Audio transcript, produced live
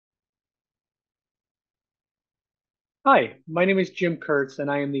Hi, my name is Jim Kurtz, and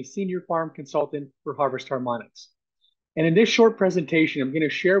I am the Senior Farm Consultant for Harvest Harmonics. And in this short presentation, I'm going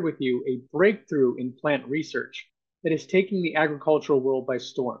to share with you a breakthrough in plant research that is taking the agricultural world by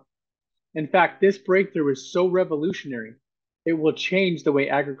storm. In fact, this breakthrough is so revolutionary, it will change the way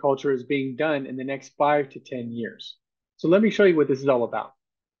agriculture is being done in the next 5 to 10 years. So let me show you what this is all about.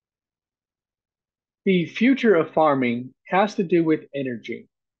 The future of farming has to do with energy.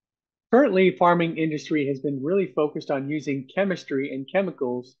 Currently, farming industry has been really focused on using chemistry and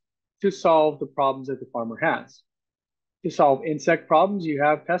chemicals to solve the problems that the farmer has. To solve insect problems, you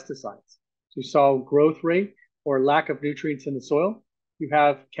have pesticides. To solve growth rate or lack of nutrients in the soil, you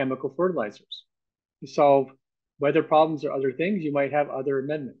have chemical fertilizers. To solve weather problems or other things, you might have other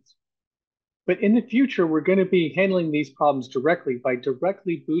amendments. But in the future, we're going to be handling these problems directly by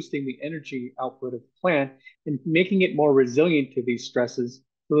directly boosting the energy output of the plant and making it more resilient to these stresses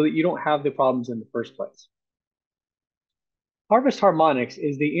so that you don't have the problems in the first place. Harvest Harmonics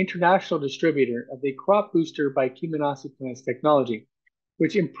is the international distributor of the crop booster by Kemonosi plants technology,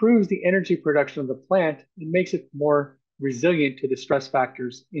 which improves the energy production of the plant and makes it more resilient to the stress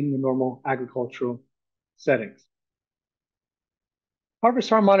factors in the normal agricultural settings. Harvest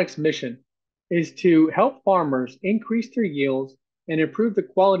Harmonics' mission is to help farmers increase their yields and improve the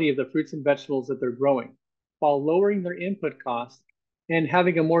quality of the fruits and vegetables that they're growing while lowering their input costs and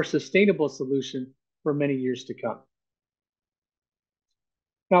having a more sustainable solution for many years to come.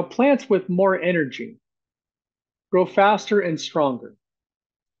 Now, plants with more energy grow faster and stronger.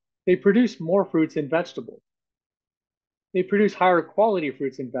 They produce more fruits and vegetables. They produce higher quality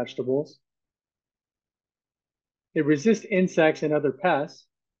fruits and vegetables. They resist insects and other pests.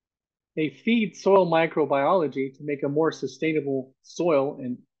 They feed soil microbiology to make a more sustainable soil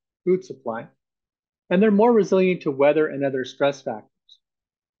and food supply. And they're more resilient to weather and other stress factors.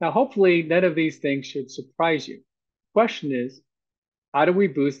 Now, hopefully, none of these things should surprise you. The question is, how do we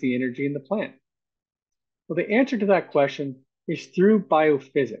boost the energy in the plant? Well, the answer to that question is through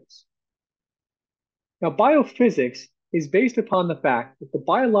biophysics. Now, biophysics is based upon the fact that the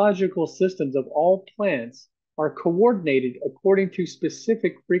biological systems of all plants are coordinated according to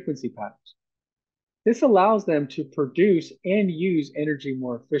specific frequency patterns. This allows them to produce and use energy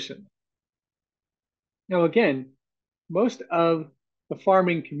more efficiently. Now, again, most of the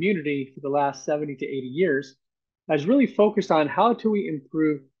farming community for the last 70 to 80 years has really focused on how do we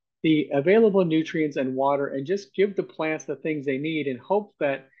improve the available nutrients and water and just give the plants the things they need and hope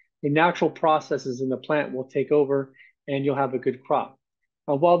that the natural processes in the plant will take over and you'll have a good crop.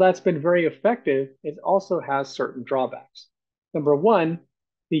 While that's been very effective, it also has certain drawbacks. Number one,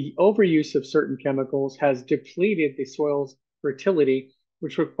 the overuse of certain chemicals has depleted the soil's fertility,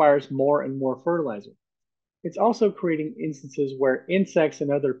 which requires more and more fertilizer. It's also creating instances where insects and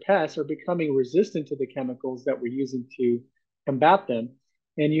other pests are becoming resistant to the chemicals that we're using to combat them,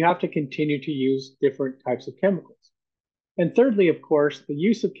 and you have to continue to use different types of chemicals. And thirdly, of course, the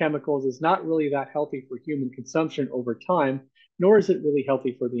use of chemicals is not really that healthy for human consumption over time, nor is it really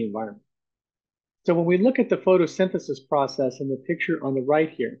healthy for the environment. So when we look at the photosynthesis process in the picture on the right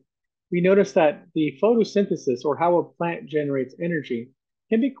here, we notice that the photosynthesis, or how a plant generates energy,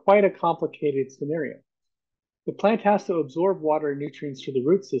 can be quite a complicated scenario. The plant has to absorb water and nutrients through the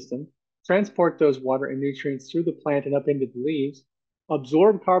root system, transport those water and nutrients through the plant and up into the leaves,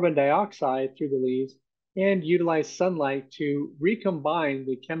 absorb carbon dioxide through the leaves, and utilize sunlight to recombine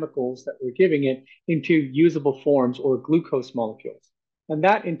the chemicals that we're giving it into usable forms or glucose molecules. And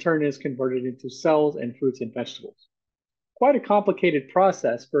that in turn is converted into cells and fruits and vegetables. Quite a complicated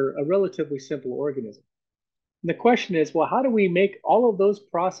process for a relatively simple organism. And the question is, well, how do we make all of those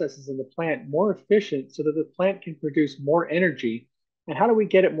processes in the plant more efficient so that the plant can produce more energy? And how do we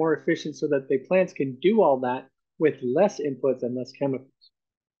get it more efficient so that the plants can do all that with less inputs and less chemicals?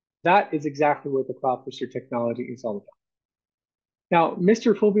 That is exactly what the crop booster technology is all about. Now,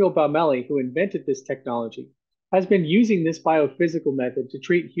 Mr. Fulvio Baumelli, who invented this technology, has been using this biophysical method to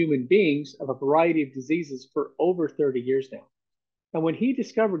treat human beings of a variety of diseases for over 30 years now. And when he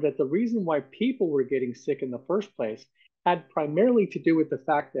discovered that the reason why people were getting sick in the first place had primarily to do with the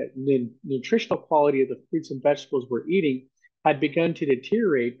fact that the nutritional quality of the fruits and vegetables we're eating had begun to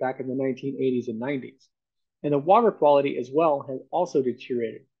deteriorate back in the 1980s and 90s. And the water quality as well had also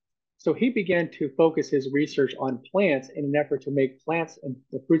deteriorated. So he began to focus his research on plants in an effort to make plants and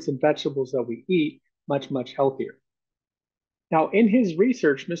the fruits and vegetables that we eat much, much healthier. Now, in his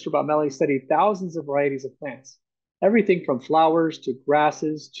research, Mr. Baumelli studied thousands of varieties of plants, everything from flowers to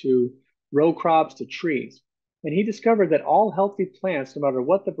grasses to row crops to trees. And he discovered that all healthy plants, no matter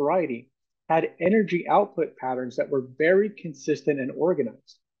what the variety, had energy output patterns that were very consistent and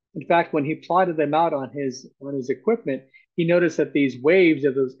organized. In fact, when he plotted them out on his equipment, he noticed that these waves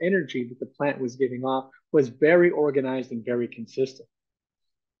of those energy that the plant was giving off was very organized and very consistent.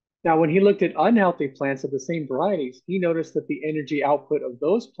 Now, when he looked at unhealthy plants of the same varieties, he noticed that the energy output of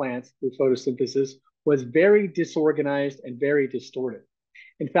those plants through photosynthesis was very disorganized and very distorted.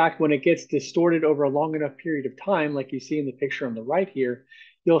 In fact, when it gets distorted over a long enough period of time, like you see in the picture on the right here,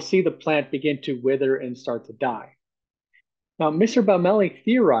 you'll see the plant begin to wither and start to die. Now, Mr. Baumelli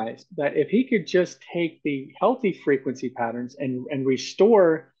theorized that if he could just take the healthy frequency patterns and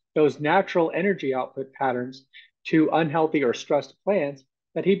restore those natural energy output patterns to unhealthy or stressed plants,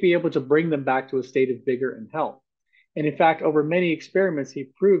 that he'd be able to bring them back to a state of vigor and health. And in fact, over many experiments, he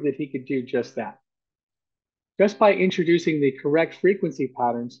proved that he could do just that. Just by introducing the correct frequency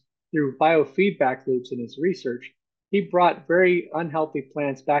patterns through biofeedback loops in his research, he brought very unhealthy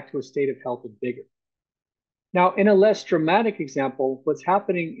plants back to a state of health and vigor. Now, in a less dramatic example, what's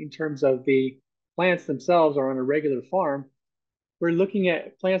happening in terms of the plants themselves or on a regular farm, we're looking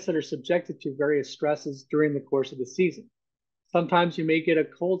at plants that are subjected to various stresses during the course of the season. Sometimes you may get a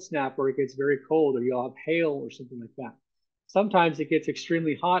cold snap where it gets very cold, or you'll have hail or something like that. Sometimes it gets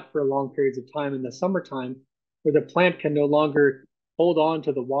extremely hot for long periods of time in the summertime, where the plant can no longer hold on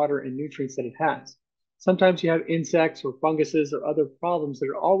to the water and nutrients that it has. Sometimes you have insects or funguses or other problems that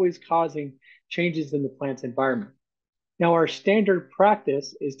are always causing changes in the plant's environment. Now, our standard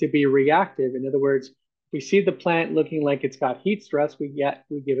practice is to be reactive. In other words, if we see the plant looking like it's got heat stress, we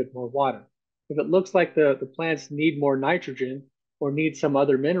give it more water. If it looks like the plants need more nitrogen or need some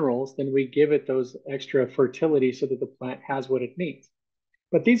other minerals, then we give it those extra fertility so that the plant has what it needs.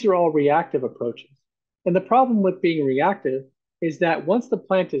 But these are all reactive approaches. And the problem with being reactive is that once the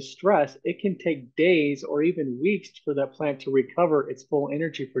plant is stressed, it can take days or even weeks for that plant to recover its full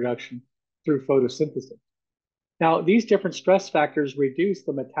energy production through photosynthesis. Now, these different stress factors reduce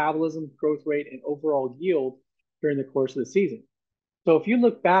the metabolism, growth rate, and overall yield during the course of the season. So if you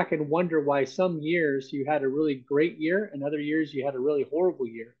look back and wonder why some years you had a really great year and other years you had a really horrible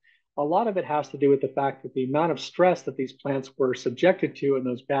year, a lot of it has to do with the fact that the amount of stress that these plants were subjected to in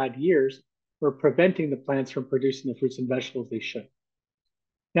those bad years were preventing the plants from producing the fruits and vegetables they should.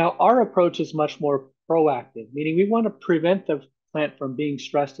 Now, our approach is much more proactive, meaning we want to prevent the plant from being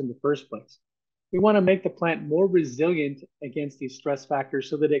stressed in the first place. We want to make the plant more resilient against these stress factors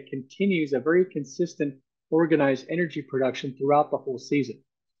so that it continues a very consistent, organized energy production throughout the whole season.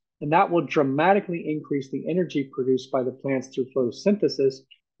 And that will dramatically increase the energy produced by the plants through photosynthesis,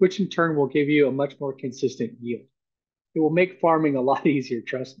 which in turn will give you a much more consistent yield. It will make farming a lot easier,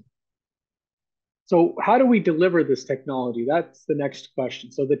 trust me. So how do we deliver this technology? That's the next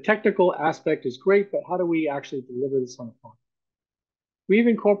question. So the technical aspect is great, but how do we actually deliver this on a farm? We've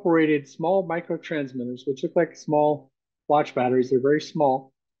incorporated small microtransmitters, which look like small watch batteries. They're very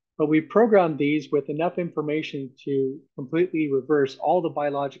small, but we programmed these with enough information to completely reverse all the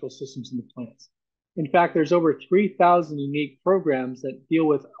biological systems in the plants. In fact, there's over 3,000 unique programs that deal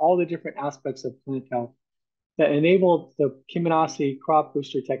with all the different aspects of plant health that enable the Kiminasi crop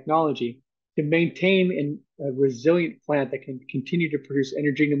booster technology to maintain a resilient plant that can continue to produce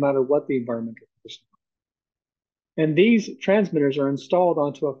energy no matter what the environmental conditions. And these transmitters are installed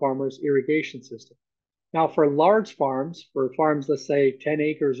onto a farmer's irrigation system. Now, for large farms, let's say 10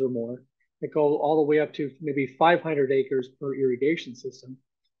 acres or more, that go all the way up to maybe 500 acres per irrigation system,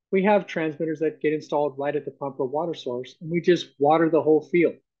 we have transmitters that get installed right at the pump or water source, and we just water the whole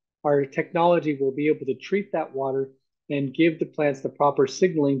field. Our technology will be able to treat that water and give the plants the proper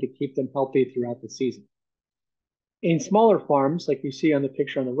signaling to keep them healthy throughout the season. In smaller farms, like you see on the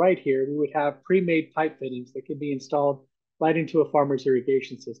picture on the right here, we would have pre-made pipe fittings that can be installed right into a farmer's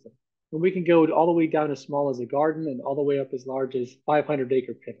irrigation system. And we can go all the way down as small as a garden and all the way up as large as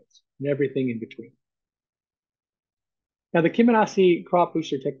 500-acre pivots and everything in between. Now, the Kiminasi crop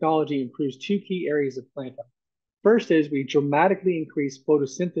booster technology improves two key areas of plant health. First is we dramatically increase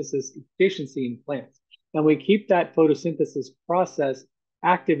photosynthesis efficiency in plants. And we keep that photosynthesis process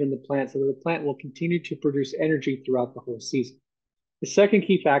active in the plant so that the plant will continue to produce energy throughout the whole season. The second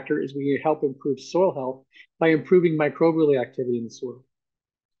key factor is we help improve soil health by improving microbial activity in the soil.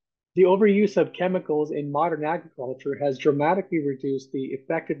 The overuse of chemicals in modern agriculture has dramatically reduced the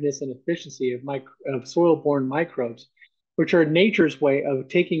effectiveness and efficiency of soil-borne microbes, which are nature's way of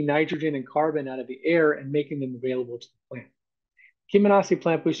taking nitrogen and carbon out of the air and making them available to the plant. Kiminasi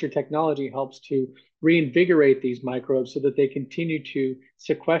plant booster technology helps to reinvigorate these microbes so that they continue to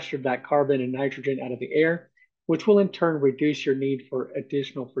sequester that carbon and nitrogen out of the air, which will in turn reduce your need for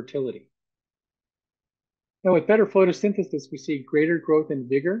additional fertility. Now, with better photosynthesis, we see greater growth and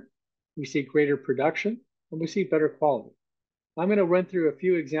vigor, we see greater production, and we see better quality. I'm going to run through a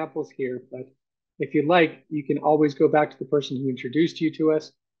few examples here, but if you like, you can always go back to the person who introduced you to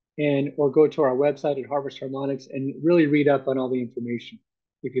us and or go to our website at Harvest Harmonics and really read up on all the information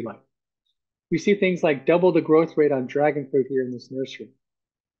if you like. We see things like double the growth rate on dragon fruit here in this nursery.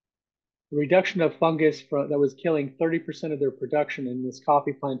 The reduction of fungus that was killing 30% of their production in this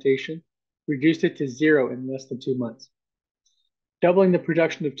coffee plantation reduced it to 0 in less than 2 months. Doubling the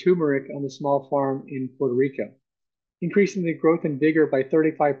production of turmeric on the small farm in Puerto Rico. Increasing the growth and vigor by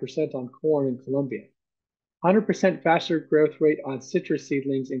 35% on corn in Colombia. 100% faster growth rate on citrus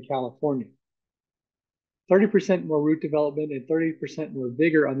seedlings in California. 30% more root development and 30% more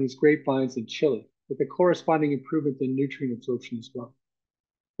vigor on these grapevines in Chile, with a corresponding improvement in nutrient absorption as well.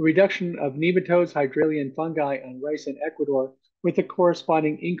 The reduction of nematodes, hydralia, and fungi on rice in Ecuador, with a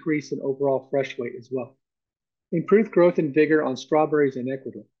corresponding increase in overall fresh weight as well. Improved growth and vigor on strawberries in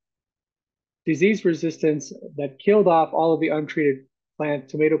Ecuador. Disease resistance that killed off all of the untreated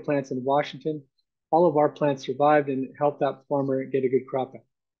tomato plants in Washington. All of our plants survived and helped that farmer get a good crop out.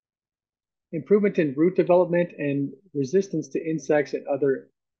 Improvement in root development and resistance to insects and other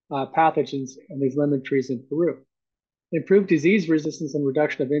pathogens on these lemon trees in Peru. Improved disease resistance and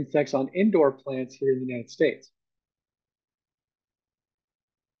reduction of insects on indoor plants here in the United States.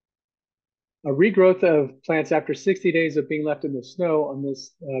 A regrowth of plants after 60 days of being left in the snow on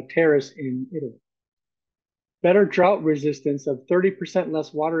this terrace in Italy. Better drought resistance of 30%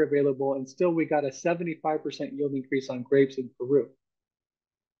 less water available, and still we got a 75% yield increase on grapes in Peru.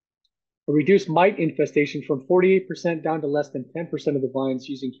 A reduced mite infestation from 48% down to less than 10% of the vines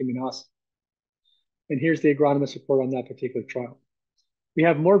using Quiminosa. And here's the agronomist report on that particular trial. We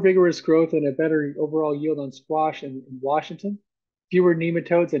have more vigorous growth and a better overall yield on squash in Washington, fewer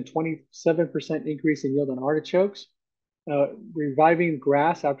nematodes and 27% increase in yield on artichokes, reviving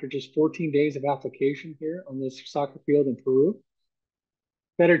grass after just 14 days of application here on this soccer field in Peru.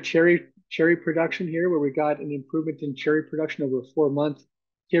 Better cherry production here, where we got an improvement in cherry production over a 4-month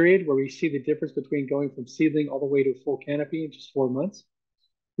period, where we see the difference between going from seedling all the way to full canopy in just 4 months.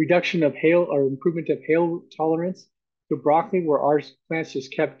 Reduction of hail or improvement of hail tolerance to broccoli, where our plants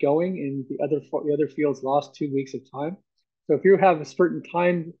just kept going and the other fields lost 2 weeks of time. So if you have a certain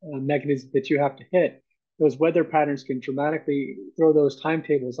time mechanism that you have to hit, those weather patterns can dramatically throw those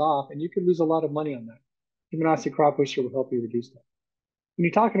timetables off, and you can lose a lot of money on that. Quiminosa crop booster will help you reduce that. When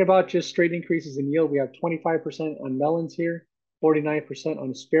you're talking about just straight increases in yield, we have 25% on melons here, 49%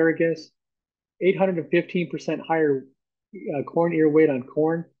 on asparagus, 815% higher corn ear weight on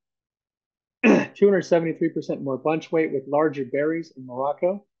corn, 273% more bunch weight with larger berries in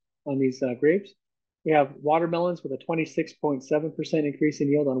Morocco on these grapes. We have watermelons with a 26.7% increase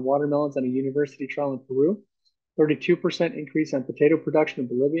in yield on watermelons on a university trial in Peru, 32% increase on potato production in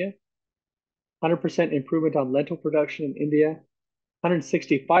Bolivia, 100% improvement on lentil production in India,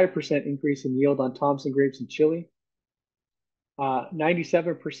 165% increase in yield on Thompson grapes in Chile,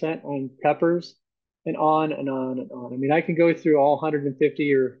 97% on peppers, and on and on and on. I mean, I can go through all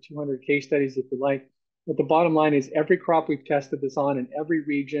 150 or 200 case studies if you like, but the bottom line is every crop we've tested this on in every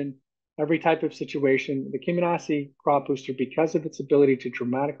region, every type of situation, the Quiminosa crop booster, because of its ability to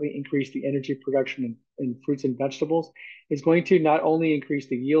dramatically increase the energy production in fruits and vegetables, is going to not only increase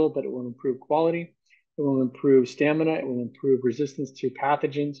the yield, but it will improve quality, it will improve stamina, it will improve resistance to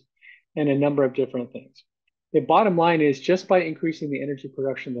pathogens, and a number of different things. The bottom line is just by increasing the energy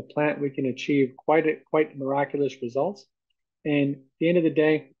production of the plant, we can achieve quite miraculous results. And at the end of the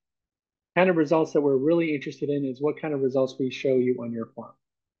day, kind of results that we're really interested in is what kind of results we show you on your farm.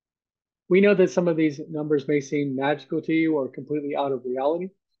 We know that some of these numbers may seem magical to you or completely out of reality,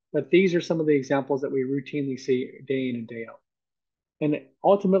 but these are some of the examples that we routinely see day in and day out. And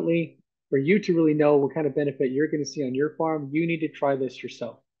ultimately, for you to really know what kind of benefit you're going to see on your farm, you need to try this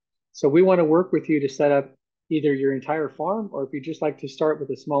yourself. So we want to work with you to set up either your entire farm, or if you just like to start with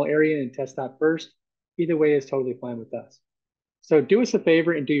a small area and test that first, either way is totally fine with us. So do us a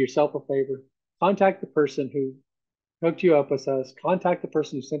favor and do yourself a favor. Contact the person who hooked you up with us, contact the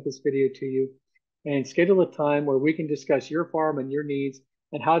person who sent this video to you, and schedule a time where we can discuss your farm and your needs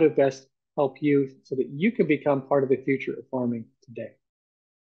and how to best help you so that you can become part of the future of farming today.